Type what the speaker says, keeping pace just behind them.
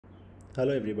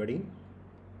Hello everybody.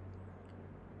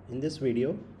 In this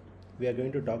video, we are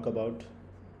going to talk about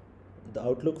the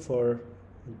outlook for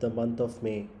the month of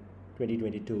May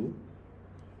 2022.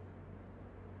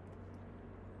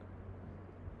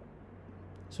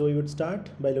 So we would start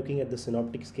by looking at the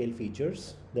synoptic scale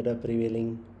features that are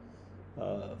prevailing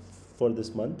uh, for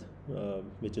this month,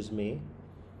 which is May.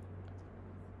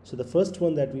 So the first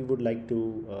one that we would like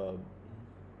to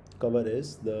cover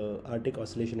is the Arctic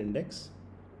Oscillation Index.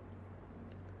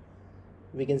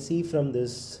 We can see from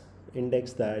this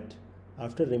index that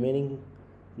after remaining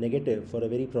negative for a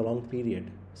very prolonged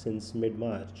period since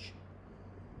mid-March,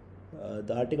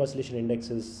 the Arctic Oscillation Index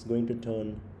is going to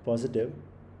turn positive.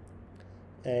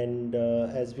 And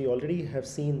as we already have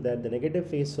seen that the negative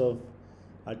phase of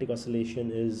Arctic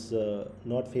oscillation is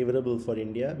not favorable for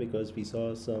India because we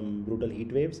saw some brutal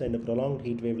heat waves and a prolonged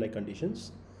heat wave like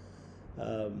conditions.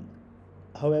 Um,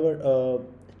 However,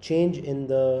 change in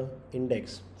the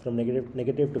index from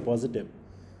negative to positive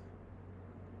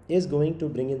is going to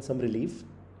bring in some relief,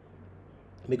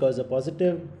 because a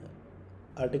positive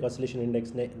Arctic oscillation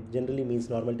index generally means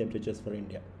normal temperatures for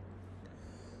India.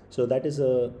 So that is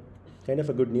a kind of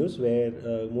a good news where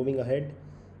moving ahead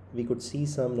we could see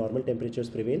some normal temperatures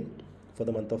prevail for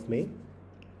the month of May.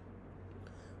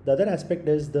 The other aspect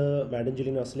is the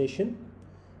Madden-Julian oscillation.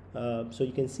 So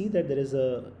you can see that there is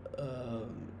a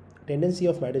tendency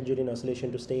of Madden-Julian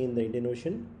oscillation to stay in the Indian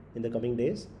Ocean in the coming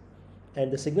days,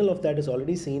 and the signal of that is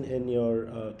already seen in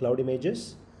your cloud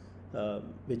images,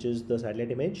 which is the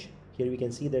satellite image. Here we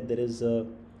can see that there is a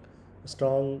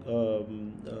strong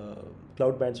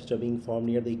cloud bands which are being formed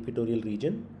near the equatorial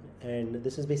region, and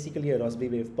this is basically a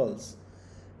Rossby wave pulse.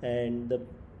 And the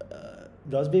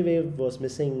Rossby wave was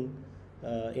missing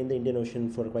in the Indian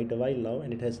Ocean for quite a while now,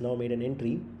 and it has now made an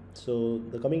entry. So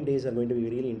the coming days are going to be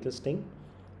really interesting,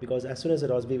 because as soon as the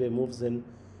Rossby wave moves in,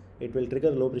 it will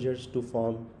trigger low pressures to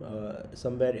form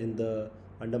somewhere in the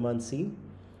Andaman Sea.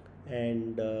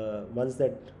 And once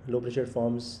that low pressure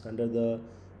forms under the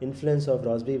influence of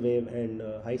Rossby wave and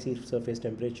high sea surface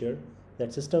temperature,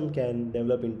 that system can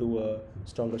develop into a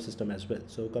stronger system as well.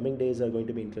 So coming days are going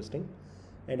to be interesting.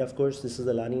 And of course, this is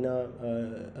the La Nina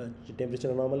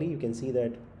temperature anomaly. You can see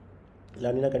that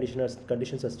La Nina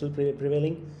conditions are still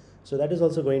prevailing. So that is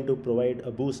also going to provide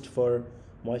a boost for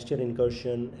moisture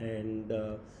incursion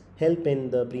and help in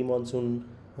the pre-monsoon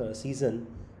season,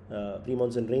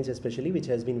 pre-monsoon rains especially, which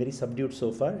has been very subdued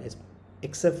so far,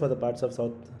 except for the parts of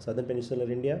southern peninsular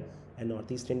India and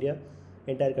northeast India.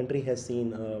 Entire country has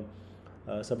seen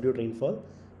subdued rainfall.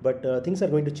 But things are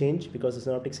going to change because the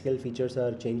synoptic scale features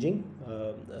are changing.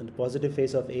 The positive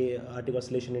phase of a Arctic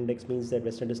oscillation index means that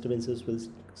western disturbances will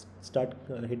start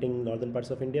hitting northern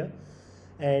parts of India,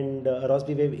 and a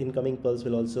Rossby wave incoming pulse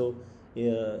will also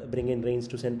bring in rains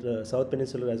to south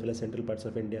peninsular as well as central parts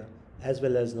of India, as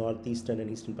well as northeastern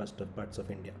and eastern parts of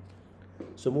India.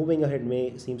 So moving ahead,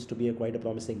 May seems to be quite a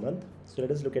promising month. So let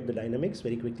us look at the dynamics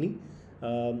very quickly.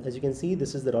 As you can see,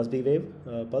 this is the Rossby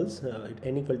wave pulse.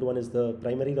 N equal to 1 is the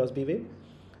primary Rossby wave.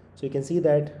 So you can see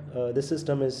that this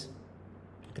system is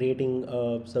creating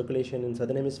circulation in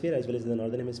southern hemisphere as well as in the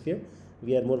northern hemisphere.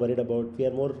 We are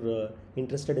more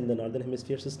interested in the northern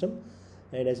hemisphere system.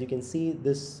 And as you can see,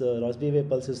 this Rossby wave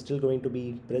pulse is still going to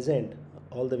be present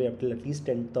all the way up till at least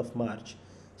 10th of March.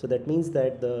 So that means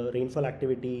that the rainfall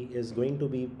activity is going to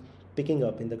be picking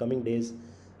up in the coming days,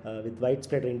 with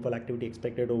widespread rainfall activity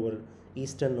expected over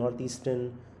eastern,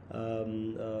 northeastern,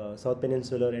 south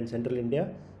peninsular and central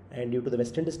India. And due to the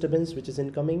western disturbance which is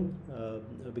incoming,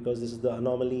 because this is the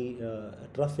anomaly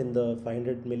trough in the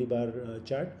 500 millibar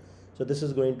chart, so this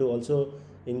is going to also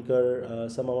incur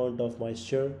some amount of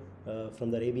moisture from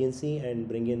the Arabian Sea and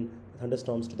bring in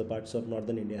thunderstorms to the parts of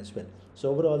northern India as well. So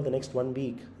overall, the next 1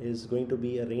 week is going to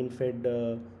be a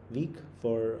rain-fed week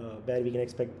for where we can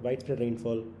expect widespread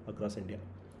rainfall across India.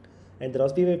 And the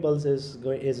Rossby wave pulse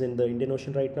is in the Indian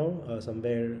Ocean right now,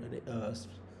 somewhere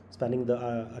spanning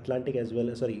the Atlantic as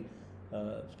well.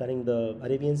 Spanning the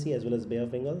Arabian Sea as well as Bay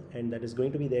of Bengal, and that is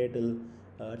going to be there till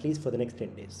at least for the next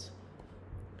 10 days.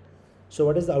 So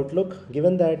what is the outlook?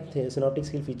 Given that the synoptic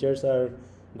scale features are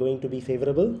going to be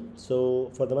favorable, so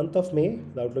for the month of May,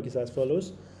 the outlook is as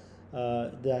follows.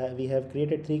 We have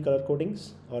created 3 color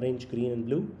codings: orange, green and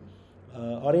blue.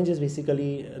 Orange is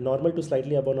basically normal to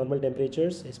slightly above normal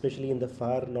temperatures, especially in the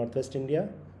far northwest India,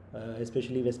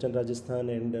 especially western Rajasthan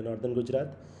and northern Gujarat,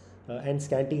 and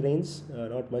scanty rains.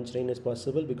 Not much rain is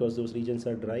possible because those regions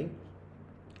are dry,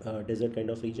 desert kind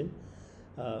of region.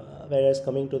 Whereas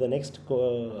coming to the next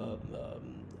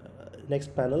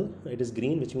panel, it is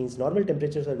green, which means normal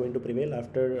temperatures are going to prevail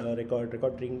after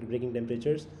record breaking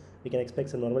temperatures we can expect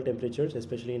some normal temperatures,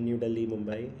 especially in New Delhi,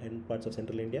 Mumbai, and parts of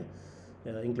central India,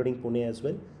 including Pune as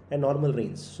well, and normal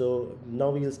rains. So now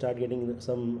we will start getting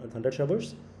some thunder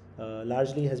showers.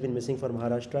 Largely has been missing for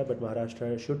Maharashtra, but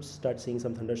Maharashtra should start seeing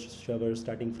some thunder showers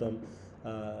starting from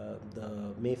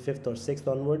the May 5th or 6th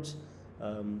onwards.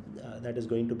 That is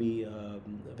going to be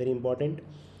very important.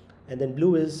 And then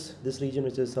blue is this region,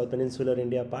 which is South Peninsular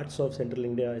India, parts of central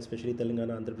India, especially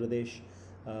Telangana, Andhra Pradesh,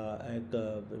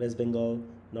 West Bengal,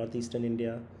 northeastern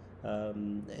India.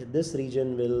 This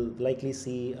region will likely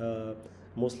see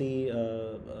mostly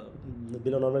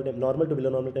normal to below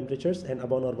normal temperatures and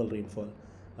above normal rainfall.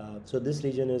 So this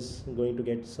region is going to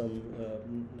get some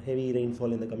heavy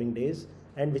rainfall in the coming days,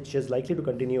 and which is likely to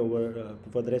continue over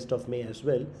for the rest of May as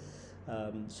well.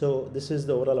 So this is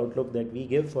the overall outlook that we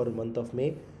give for the month of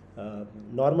May.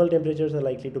 Normal temperatures are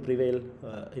likely to prevail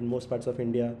in most parts of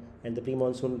India, and the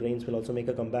pre-monsoon rains will also make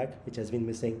a comeback, which has been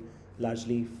missing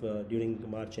largely during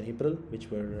March and April, which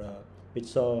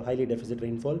saw highly deficit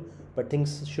rainfall. But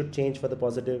things should change for the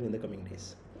positive in the coming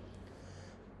days.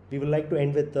 We would like to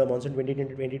end with the monsoon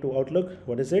 2022 outlook.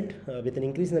 What is it? With an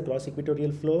increase in the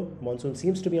cross-equatorial flow, monsoon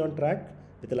seems to be on track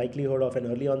with the likelihood of an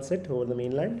early onset over the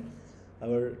mainland.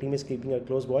 Our team is keeping a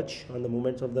close watch on the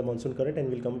movements of the monsoon current, and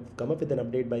we'll come up with an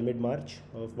update by mid-March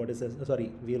of what is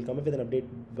we'll come up with an update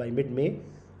by mid-May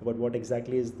about what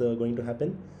exactly is going to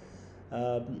happen.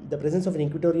 The presence of an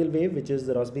equatorial wave, which is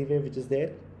the Rossby wave, which is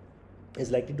there,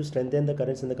 is likely to strengthen the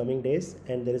currents in the coming days,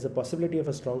 and there is a possibility of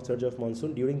a strong surge of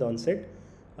monsoon during the onset.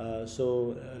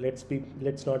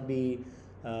 Let's not be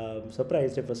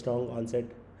surprised if a strong onset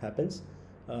happens.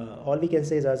 All we can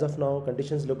say is, as of now,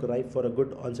 conditions look ripe for a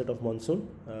good onset of monsoon.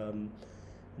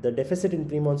 The deficit in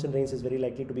pre-monsoon rains is very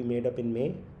likely to be made up in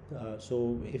May.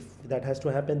 So if that has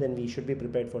to happen, then we should be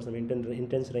prepared for some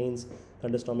intense rains,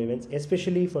 thunderstorm events,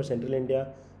 especially for central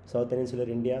India, South Peninsular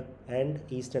India, and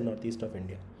east and northeast of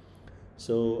India.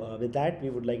 So with that, we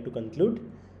would like to conclude.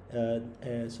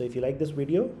 So if you like this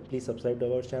video, please subscribe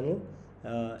to our channel.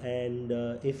 And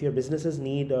if your businesses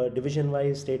need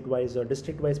division-wise, state-wise, or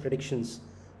district-wise predictions,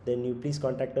 then you please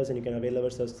contact us, and you can avail our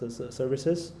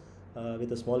services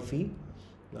with a small fee.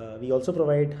 We also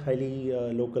provide highly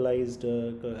localized,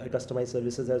 customized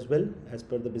services as well as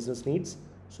per the business needs.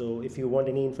 So if you want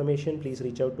any information, please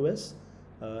reach out to us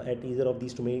at either of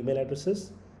these two email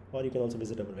addresses, or you can also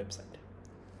visit our website.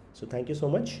 So thank you so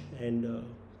much, and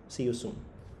see you soon.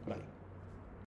 Bye.